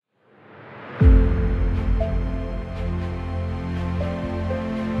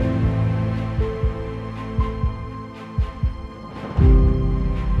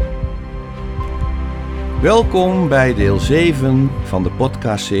Welkom bij deel 7 van de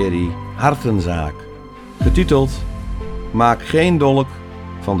podcastserie Hartenzaak, getiteld Maak, geen dolk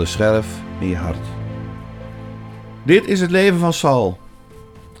van de scherf in je hart. Dit is het leven van Saul.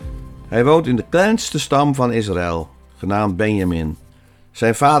 Hij woont in de kleinste stam van Israël, genaamd Benjamin.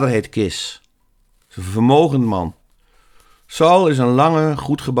 Zijn vader heet Kis. Hij is een vermogend man. Saul is een lange,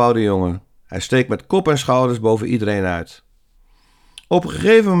 goed gebouwde jongen. Hij steekt met kop en schouders boven iedereen uit. Op een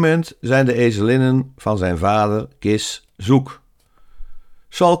gegeven moment zijn de ezelinnen van zijn vader, Kis, zoek.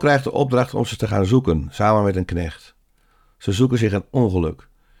 Saul krijgt de opdracht om ze te gaan zoeken, samen met een knecht. Ze zoeken zich een ongeluk.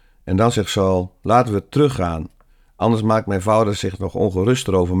 En dan zegt Saul, laten we teruggaan. Anders maakt mijn vader zich nog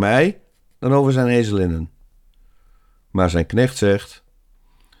ongeruster over mij dan over zijn ezelinnen. Maar zijn knecht zegt,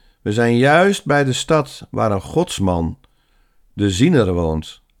 we zijn juist bij de stad waar een godsman, de ziener,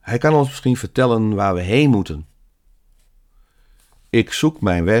 woont. Hij kan ons misschien vertellen waar we heen moeten. Ik zoek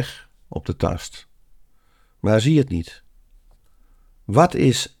mijn weg op de tast, maar zie het niet. Wat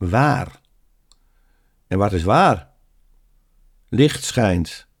is waar? En wat is waar? Licht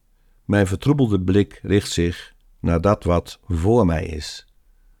schijnt. Mijn vertroebelde blik richt zich naar dat wat voor mij is.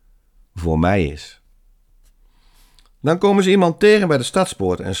 Voor mij is. Dan komen ze iemand tegen bij de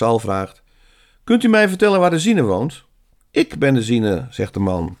stadspoort en Saul vraagt, kunt u mij vertellen waar de ziener woont? Ik ben de ziener, zegt de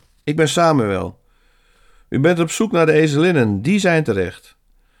man. Ik ben Samuel. U bent op zoek naar de ezelinnen, die zijn terecht.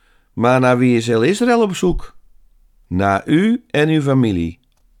 Maar naar wie is heel Israël op zoek? Naar u en uw familie.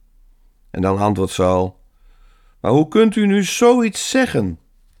 En dan antwoordt Saul, maar hoe kunt u nu zoiets zeggen?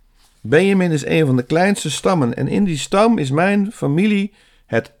 Benjamin is een van de kleinste stammen en in die stam is mijn familie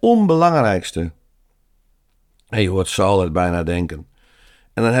het onbelangrijkste. En je hoort Saul het bijna denken.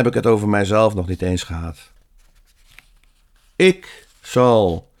 En dan heb ik het over mijzelf nog niet eens gehad. Ik,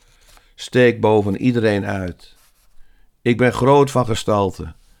 Saul, steek boven iedereen uit. Ik ben groot van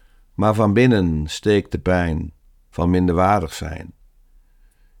gestalte, maar van binnen steekt de pijn van minderwaardig zijn.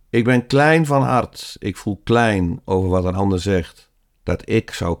 Ik ben klein van hart, ik voel klein over wat een ander zegt, dat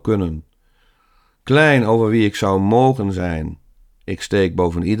ik zou kunnen. Klein over wie ik zou mogen zijn. Ik steek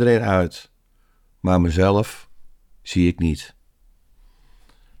boven iedereen uit, maar mezelf zie ik niet.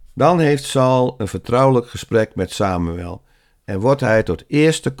 Dan heeft Saul een vertrouwelijk gesprek met Samuel en wordt hij tot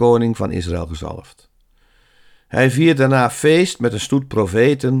eerste koning van Israël gezalfd. Hij viert daarna feest met een stoet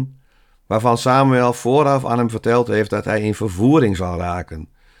profeten, waarvan Samuel vooraf aan hem verteld heeft dat hij in vervoering zal raken,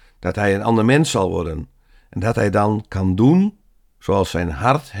 dat hij een ander mens zal worden en dat hij dan kan doen zoals zijn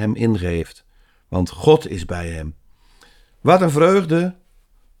hart hem ingeeft, want God is bij hem. Wat een vreugde,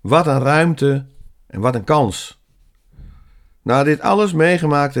 wat een ruimte en wat een kans. Na dit alles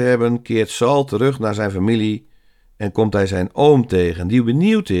meegemaakt te hebben, keert Saul terug naar zijn familie en komt hij zijn oom tegen, die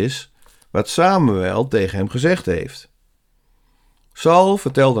benieuwd is wat Samuel tegen hem gezegd heeft. Saul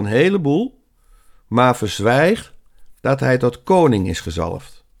vertelt een heleboel, maar verzwijgt dat hij tot koning is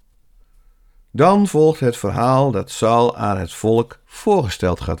gezalfd. Dan volgt het verhaal dat Saul aan het volk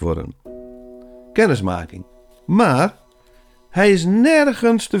voorgesteld gaat worden. Kennismaking. Maar hij is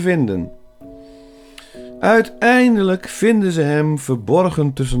nergens te vinden. Uiteindelijk vinden ze hem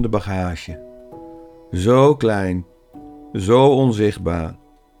verborgen tussen de bagage. Zo klein, zo onzichtbaar.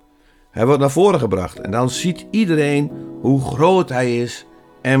 Hij wordt naar voren gebracht en dan ziet iedereen hoe groot hij is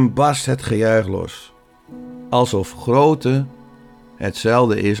en barst het gejuich los. Alsof grootte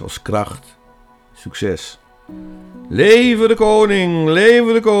hetzelfde is als kracht, succes. Leven de koning,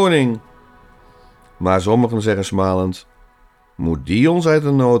 leven de koning! Maar sommigen zeggen smalend, moet die ons uit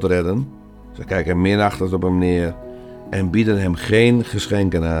de nood redden? Ze kijken minachtend op hem neer en bieden hem geen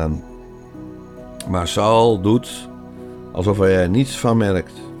geschenken aan. Maar Saul doet alsof hij er niets van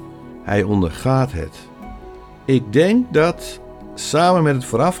merkt. Hij ondergaat het. Ik denk dat, samen met het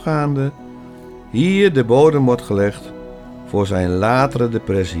voorafgaande, hier de bodem wordt gelegd voor zijn latere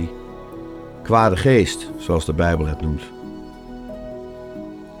depressie. Kwade geest, zoals de Bijbel het noemt.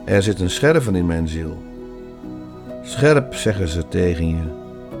 Er zit een scherven in mijn ziel. Scherp, zeggen ze tegen je.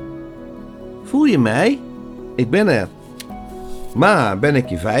 Voel je mij? Ik ben er. Maar ben ik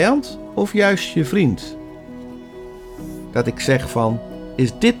je vijand of juist je vriend? Dat ik zeg van,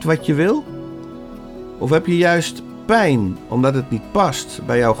 is dit wat je wil? Of heb je juist pijn omdat het niet past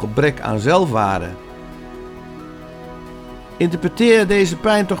bij jouw gebrek aan zelfwaarde? Interpreteer deze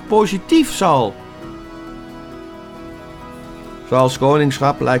pijn toch positief, Saul? Sauls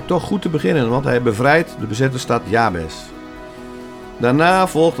koningschap lijkt toch goed te beginnen, want hij bevrijdt de bezette stad Jabes. Daarna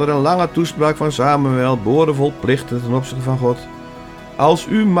volgt er een lange toespraak van Samuel, boordevol plichten ten opzichte van God. Als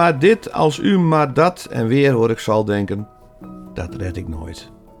u maar dit, als u maar dat, en weer hoor ik Saul denken, dat red ik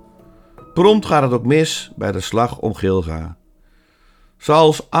nooit. Prompt gaat het ook mis bij de slag om Gilga.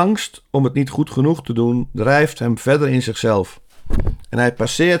 Sauls angst om het niet goed genoeg te doen drijft hem verder in zichzelf. En hij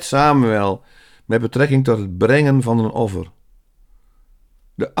passeert Samuel met betrekking tot het brengen van een offer.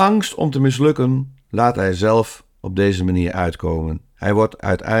 De angst om te mislukken laat hij zelf op deze manier uitkomen. Hij wordt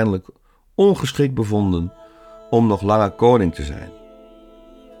uiteindelijk ongeschikt bevonden om nog langer koning te zijn.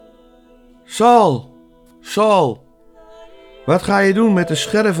 Saul, Saul, wat ga je doen met de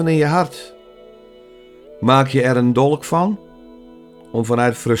scherven in je hart? Maak je er een dolk van, om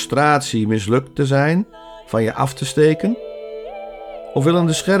vanuit frustratie mislukt te zijn, van je af te steken? Of willen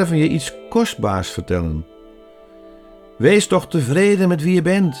de scherven je iets kostbaars vertellen? Wees toch tevreden met wie je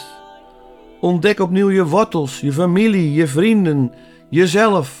bent. Ontdek opnieuw je wortels, je familie, je vrienden,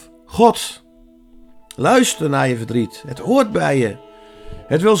 jezelf, God. Luister naar je verdriet, het hoort bij je.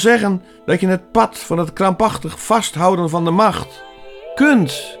 Het wil zeggen dat je het pad van het krampachtig vasthouden van de macht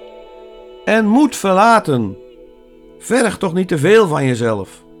kunt en moet verlaten. Verg toch niet te veel van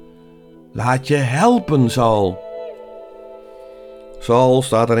jezelf. Laat je helpen, Saul. Saul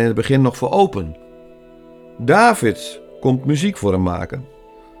staat er in het begin nog voor open. David komt muziek voor hem maken.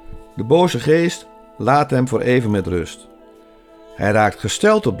 De boze geest laat hem voor even met rust. Hij raakt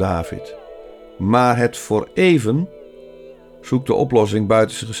gesteld op David, maar het voor even zoekt de oplossing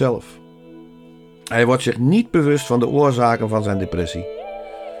buiten zichzelf. Hij wordt zich niet bewust van de oorzaken van zijn depressie.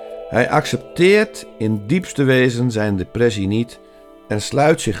 Hij accepteert in diepste wezen zijn depressie niet en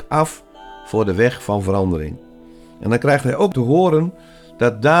sluit zich af voor de weg van verandering. En dan krijgt hij ook te horen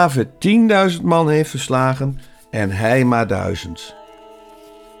dat David 10.000 man heeft verslagen en hij maar 1000.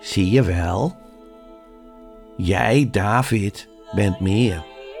 Zie je wel? Jij, David, bent meer.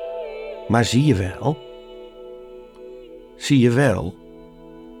 Maar zie je wel? Zie je wel?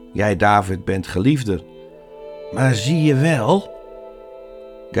 Jij, David, bent geliefder. Maar zie je wel?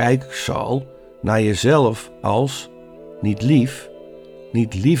 Kijk, Saul, naar jezelf als niet lief,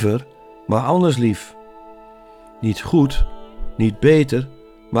 niet liever, maar anders lief. Niet goed, niet beter,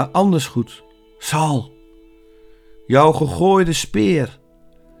 maar anders goed. Saul, jouw gegooide speer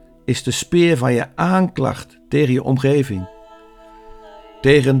is de speer van je aanklacht tegen je omgeving.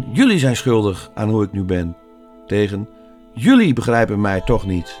 Tegen jullie zijn schuldig aan hoe ik nu ben. Tegen jullie begrijpen mij toch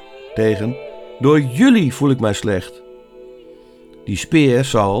niet. Tegen door jullie voel ik mij slecht. Die speer,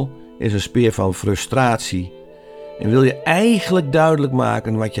 Saul, is een speer van frustratie. En wil je eigenlijk duidelijk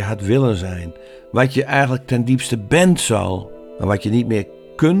maken wat je had willen zijn. Wat je eigenlijk ten diepste bent, Saul. Maar wat je niet meer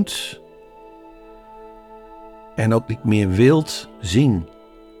kunt en ook niet meer wilt zien.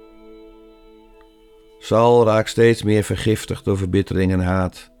 Saul raakt steeds meer vergiftigd door verbittering en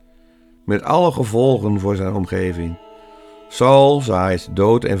haat, met alle gevolgen voor zijn omgeving. Saul zaait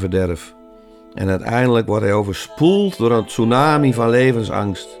dood en verderf en uiteindelijk wordt hij overspoeld door een tsunami van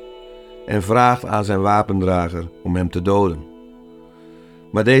levensangst en vraagt aan zijn wapendrager om hem te doden.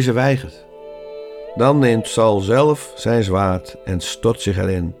 Maar deze weigert. Dan neemt Saul zelf zijn zwaard en stort zich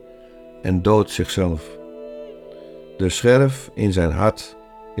erin en doodt zichzelf. De scherf in zijn hart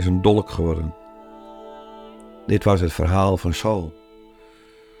is een dolk geworden. Dit was het verhaal van Saul.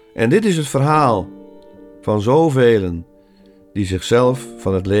 En dit is het verhaal van zoveel die zichzelf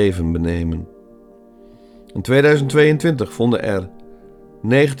van het leven benemen. In 2022 vonden er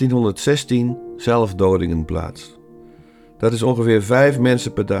 1916 zelfdodingen plaats. Dat is ongeveer 5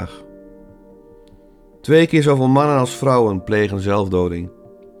 mensen per dag. 2 keer zoveel mannen als vrouwen plegen zelfdoding.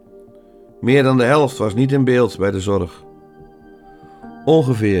 Meer dan de helft was niet in beeld bij de zorg.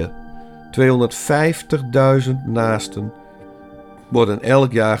 Ongeveer 250.000 naasten worden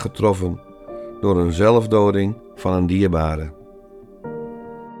elk jaar getroffen door een zelfdoding van een dierbare.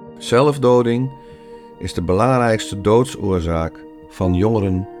 Zelfdoding is de belangrijkste doodsoorzaak van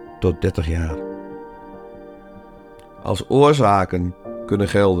jongeren tot 30 jaar. Als oorzaken kunnen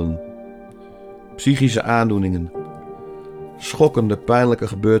gelden psychische aandoeningen, schokkende pijnlijke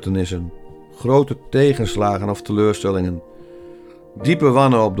gebeurtenissen, grote tegenslagen of teleurstellingen, diepe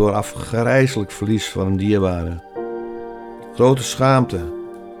wanhoop door afgrijselijk verlies van een dierbare, grote schaamte,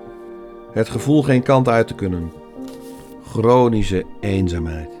 het gevoel geen kant uit te kunnen, chronische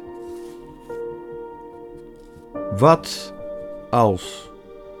eenzaamheid. Wat als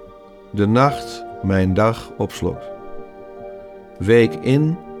de nacht mijn dag opslokt, week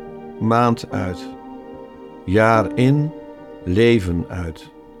in, maand uit, jaar in, leven uit,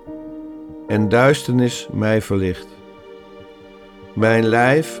 en duisternis mij verlicht. Mijn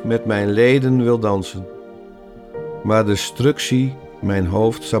lijf met mijn leden wil dansen, maar destructie mijn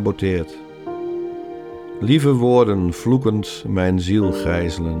hoofd saboteert. Lieve woorden vloekend mijn ziel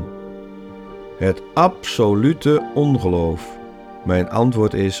gijzelen. Het absolute ongeloof mijn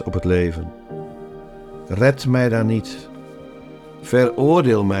antwoord is op het leven. Red mij daar niet.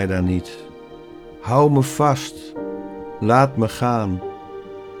 Veroordeel mij dan niet. Hou me vast. Laat me gaan.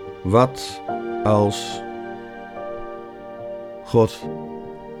 Wat als... God,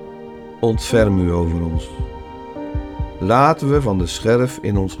 ontferm u over ons. Laten we van de scherf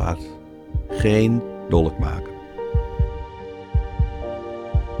in ons hart geen dolk maken.